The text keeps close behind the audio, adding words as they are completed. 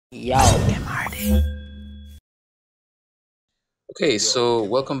Yo, MRD. Okay, so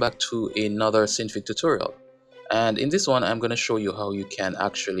welcome back to another Synfig tutorial. And in this one, I'm going to show you how you can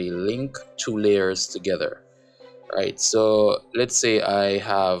actually link two layers together. Right, so let's say I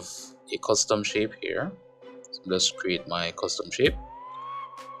have a custom shape here. So let's create my custom shape.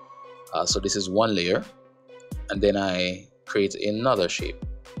 So this is one layer, and then I create another shape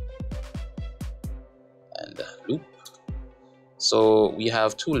and loop. So we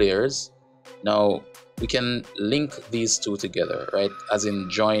have two layers. Now we can link these two together, right? As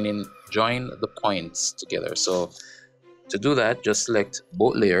in join the points together. So to do that, just select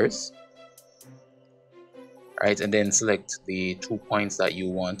both layers, right? And then select the 2 points that you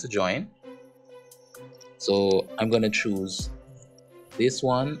want to join. So I'm going to choose this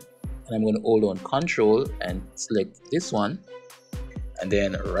one, and I'm going to hold on Control and select this one, and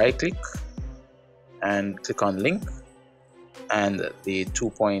then right click and click on link, and the 2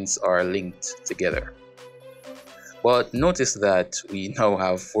 points are linked together. But notice that we now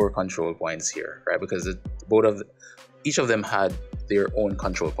have 4 control points here, right? Because each of them had their own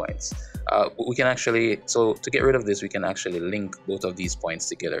control points. We can actually, so to get rid of this, we can actually link both of these points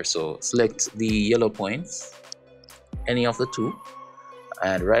together. So select the yellow points, any of the two,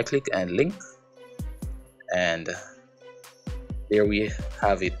 and right click and link, and there we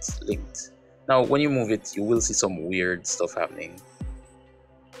have it linked. Now when you move it, you will see some weird stuff happening,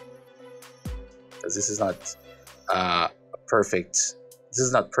 because this is not perfect. This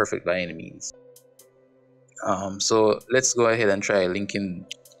is not perfect by any means. So let's go ahead and try linking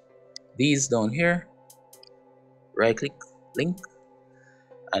these down here. Right click, link,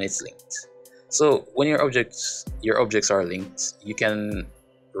 and it's linked. So when your objects are linked, you can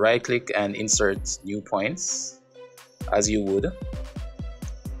right click and insert new points as you would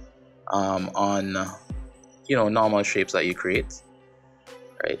on normal shapes that you create,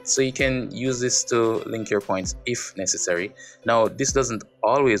 right? So you can use this to link your points if necessary. Now this doesn't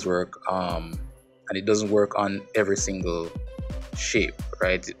always work, and it doesn't work on every single shape,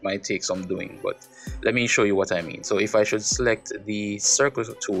 right? It might take some doing, but let me show you what I mean. So if I should select the circle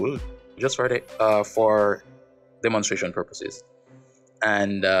tool just for demonstration purposes,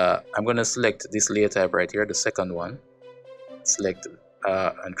 and I'm going to select this layer type right here, the second one, select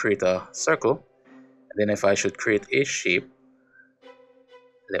and create a circle. And then if I should create a shape,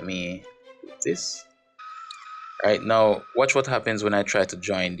 let me do this. Right, now watch what happens when I try to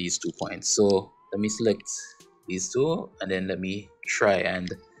join these 2 points. So let me select these two, and then let me try and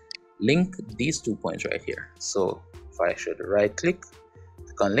link these 2 points right here. So if I should right click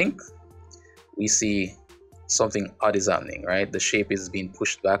on link, we see something odd is happening, right? The shape is being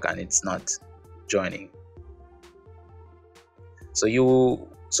pushed back and it's not joining.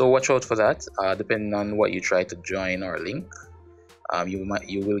 So watch out for that. Depending on what you try to join or link, you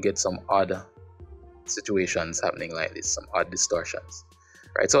will get some odd situations happening like this, some odd distortions,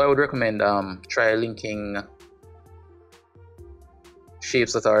 right? So I would recommend try linking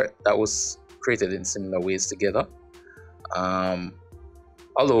shapes that was created in similar ways together,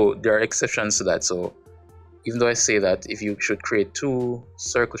 although there are exceptions to that. So even though I say that if you should create 2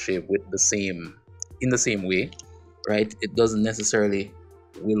 circle shape with in the same way, right, it doesn't necessarily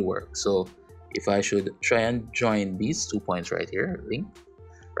will work. So if I should try and join these 2 points right here, link,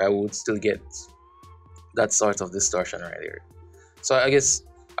 right, I would still get that sort of distortion right here. So I guess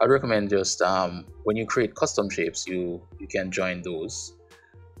I'd recommend just when you create custom shapes, you can join those,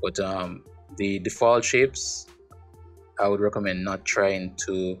 but the default shapes, I would recommend not trying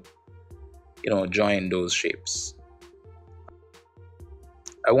to join those shapes.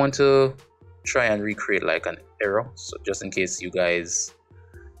 I want to try and recreate like an arrow, so just in case you guys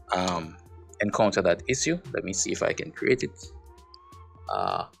encounter that issue, let me see if I can create it.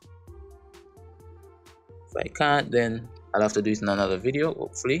 If I can't, then I'll have to do it in another video,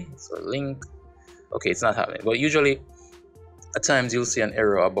 hopefully. So link, okay, it's not happening. But usually at times you'll see an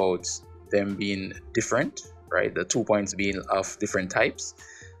error about them being different, right? The 2 points being of different types.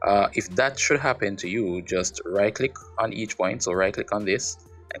 If that should happen to you, just right click on each point. So right click on this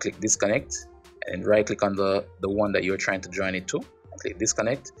and click disconnect, and right click on the one that you're trying to join it to and click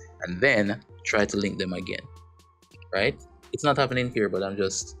disconnect, and then try to link them again, right? It's not happening here, but I'm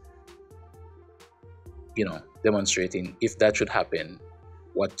just demonstrating if that should happen,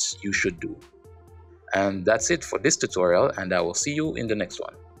 what you should do. And that's it for this tutorial, and I will see you in the next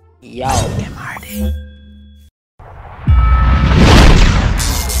one. Yo, MRD.